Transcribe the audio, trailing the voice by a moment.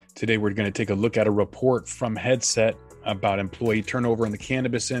Today, we're going to take a look at a report from Headset about employee turnover in the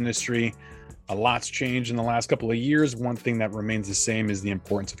cannabis industry. A lot's changed in the last couple of years. One thing that remains the same is the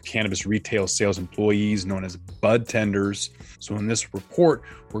importance of cannabis retail sales employees known as bud tenders. So in this report,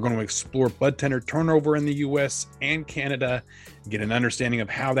 we're going to explore bud tender turnover in the US and Canada, and get an understanding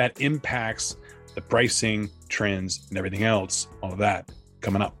of how that impacts the pricing, trends, and everything else. All of that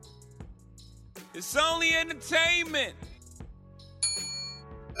coming up. It's only entertainment.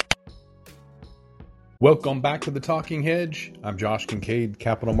 Welcome back to The Talking Hedge. I'm Josh Kincaid,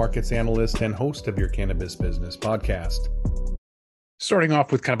 capital markets analyst and host of your Cannabis Business Podcast. Starting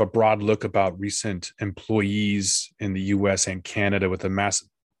off with kind of a broad look about recent employees in the US and Canada, with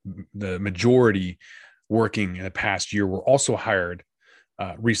the majority working in the past year were also hired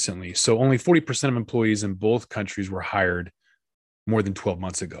recently. So only 40% of employees in both countries were hired more than 12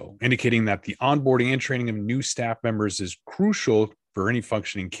 months ago, indicating that the onboarding and training of new staff members is crucial for any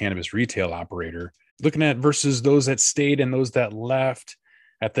functioning cannabis retail operator. Looking at versus those that stayed and those that left,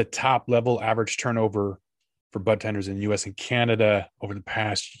 at the top level, average turnover for bud tenders in the US and Canada over the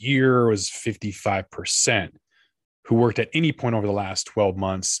past year was 55%, who worked at any point over the last 12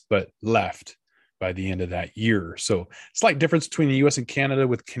 months, but left by the end of that year. So slight difference between the US and Canada,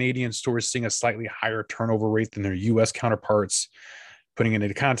 with Canadian stores seeing a slightly higher turnover rate than their US counterparts. Putting it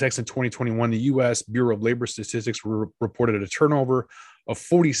into context, in 2021, the US Bureau of Labor Statistics reported a turnover of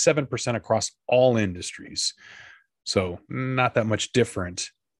 47% across all industries. So not that much different.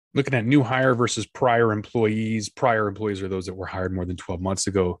 Looking at new hire versus prior employees are those that were hired more than 12 months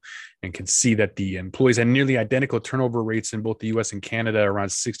ago, and can see that the employees had nearly identical turnover rates in both the US and Canada, around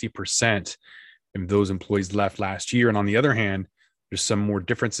 60%. And those employees left last year. And on the other hand, there's some more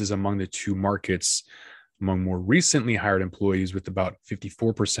differences among the two markets. Among more recently hired employees, with about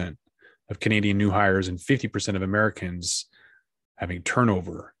 54% of Canadian new hires and 50% of Americans having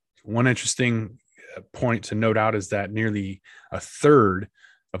turnover. One interesting point to note out is that nearly a third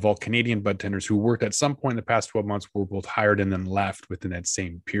of all Canadian bud tenders who worked at some point in the past 12 months were both hired and then left within that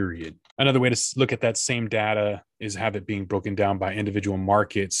same period. Another way to look at that same data is have it being broken down by individual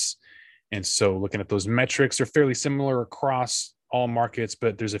markets. And so looking at those metrics, they're fairly similar across all markets,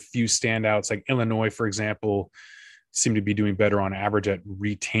 but there's a few standouts, like Illinois, for example, seem to be doing better on average at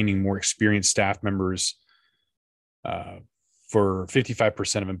retaining more experienced staff members. For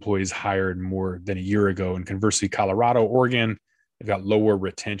 55% of employees hired more than a year ago. And conversely, Colorado, Oregon, they've got lower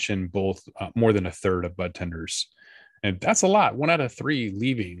retention, both more than a third of bud tenders. And that's a lot. 1 out of 3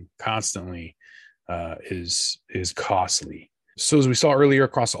 leaving constantly is costly. So as we saw earlier,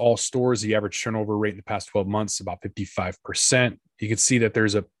 across all stores, the average turnover rate in the past 12 months, about 55%. You can see that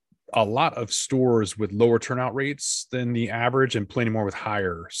there's a lot of stores with lower turnout rates than the average, and plenty more with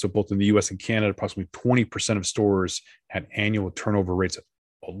higher. So both in the US and Canada, approximately 20% of stores had annual turnover rates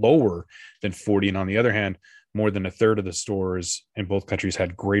lower than 40. And on the other hand, more than a third of the stores in both countries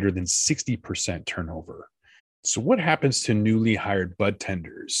had greater than 60% turnover. So what happens to newly hired bud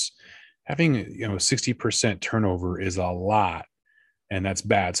tenders? Having 60% turnover is a lot, and that's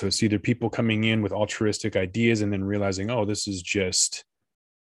bad. So it's either people coming in with altruistic ideas and then realizing, oh, this is just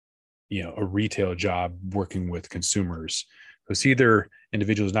a retail job working with consumers. So it's either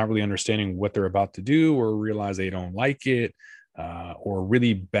individuals not really understanding what they're about to do, or realize they don't like it, or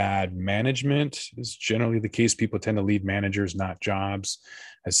really bad management is generally the case. People tend to leave managers, not jobs.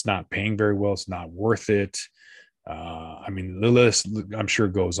 It's not paying very well. It's not worth it. The list, I'm sure,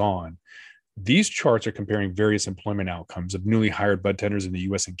 goes on. These charts are comparing various employment outcomes of newly hired bud tenders in the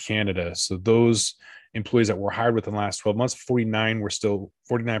US and Canada. So those employees that were hired within the last 12 months,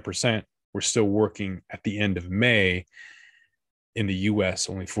 49% were still working at the end of May. In the US,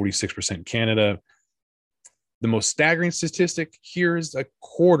 only 46% in Canada. The most staggering statistic here is a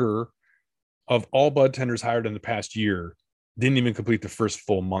quarter of all bud tenders hired in the past year didn't even complete the first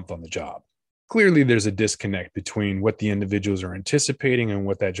full month on the job. Clearly, there's a disconnect between what the individuals are anticipating and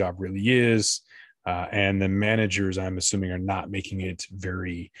what that job really is. And the managers, I'm assuming, are not making it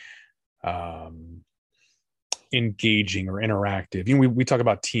very engaging or interactive. We talk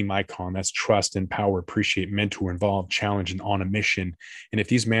about team icon. That's trust, empower, appreciate, mentor, involve, challenge, and on a mission. And if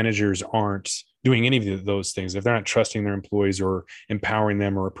these managers aren't doing any of those things, if they're not trusting their employees or empowering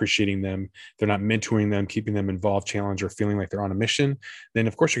them or appreciating them, they're not mentoring them, keeping them involved, challenged, or feeling like they're on a mission, then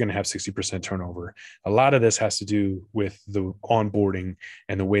of course you're going to have 60% turnover. A lot of this has to do with the onboarding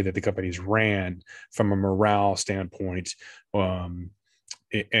and the way that the companies ran from a morale standpoint, and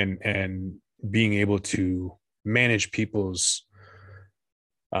being able to manage people's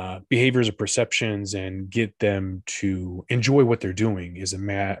behaviors or perceptions and get them to enjoy what they're doing is a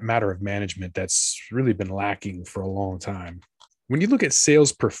matter of management that's really been lacking for a long time. when you look at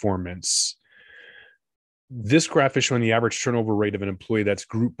sales performance, this graph is showing the average turnover rate of an employee that's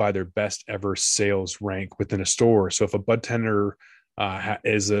grouped by their best ever sales rank within a store. So if a bud tender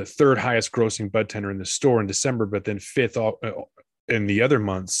is the third highest grossing bud tender in the store in December, but then fifth in the other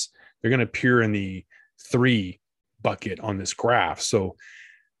months, they're going to appear in the 3 bucket on this graph. So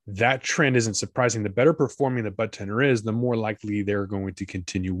that trend isn't surprising. The better performing the bud tender is, the more likely they're going to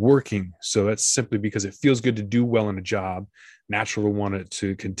continue working. So that's simply because it feels good to do well in a job, natural to want it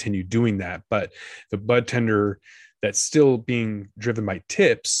to continue doing that. But the bud tender that's still being driven by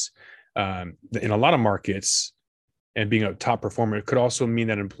tips in a lot of markets and being a top performer, it could also mean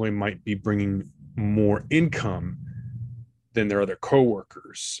that an employee might be bringing more income than their other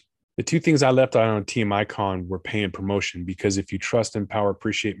coworkers. The 2 things I left out on Team Icon were pay and promotion, because if you trust, empower,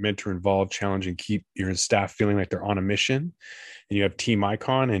 appreciate, mentor, involve, challenge, and keep your staff feeling like they're on a mission, and you have Team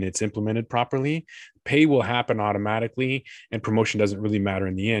Icon and it's implemented properly, pay will happen automatically, and promotion doesn't really matter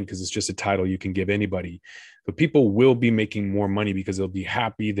in the end because it's just a title you can give anybody. But people will be making more money because they'll be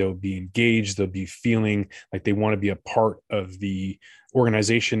happy, they'll be engaged, they'll be feeling like they want to be a part of the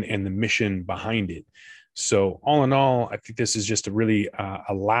organization and the mission behind it. So all in all, I think this is just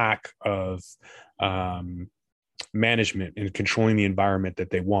a lack of management and controlling the environment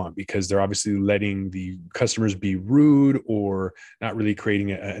that they want, because they're obviously letting the customers be rude or not really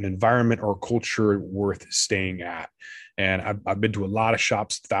creating an environment or a culture worth staying at. And I've been to a lot of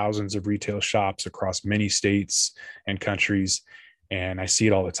shops, thousands of retail shops across many states and countries, and I see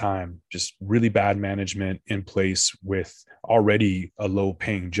it all the time. Just really bad management in place with already a low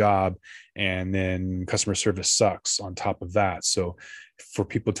paying job. And then customer service sucks on top of that. So for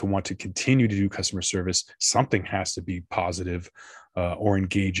people to want to continue to do customer service, something has to be positive or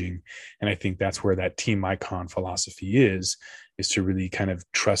engaging. And I think that's where that Team Icon philosophy is to really kind of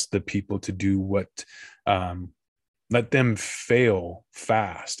trust the people to do what, let them fail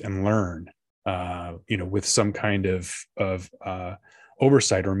fast and learn, with some kind of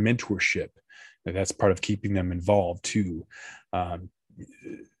oversight or mentorship. That's part of keeping them involved too,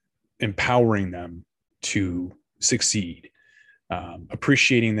 empowering them to succeed,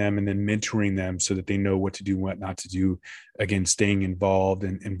 appreciating them, and then mentoring them so that they know what to do, what not to do. Again, staying involved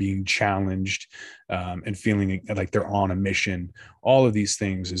and being challenged, and feeling like they're on a mission. All of these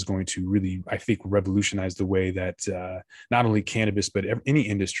things is going to really, I think, revolutionize the way that not only cannabis, but any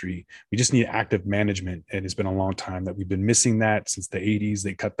industry, we just need active management. And it's been a long time that we've been missing that since the 80s.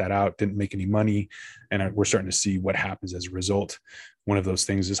 They cut that out, didn't make any money. And we're starting to see what happens as a result. One of those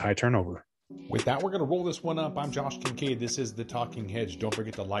things is high turnover. With that, we're going to roll this one up. I'm Josh Kincaid. This is The Talking Hedge. Don't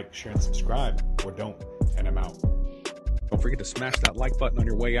forget to like, share, and subscribe, or don't, and I'm out. Don't forget to smash that like button on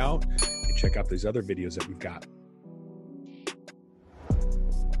your way out and check out these other videos that we've got.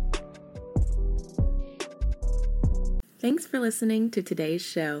 Thanks for listening to today's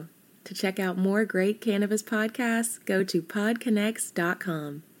show. To check out more great cannabis podcasts, go to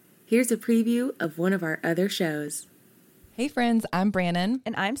podconnects.com. Here's a preview of one of our other shows. Hey friends, I'm Brannon.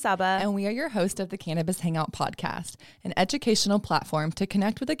 And I'm Saba. And we are your host of the Cannabis Hangout podcast, an educational platform to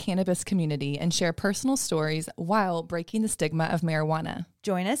connect with the cannabis community and share personal stories while breaking the stigma of marijuana.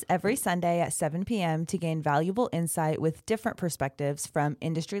 Join us every Sunday at 7 p.m. to gain valuable insight with different perspectives from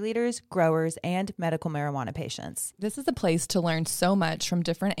industry leaders, growers, and medical marijuana patients. This is a place to learn so much from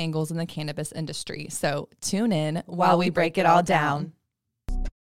different angles in the cannabis industry. So tune in while we break it all down.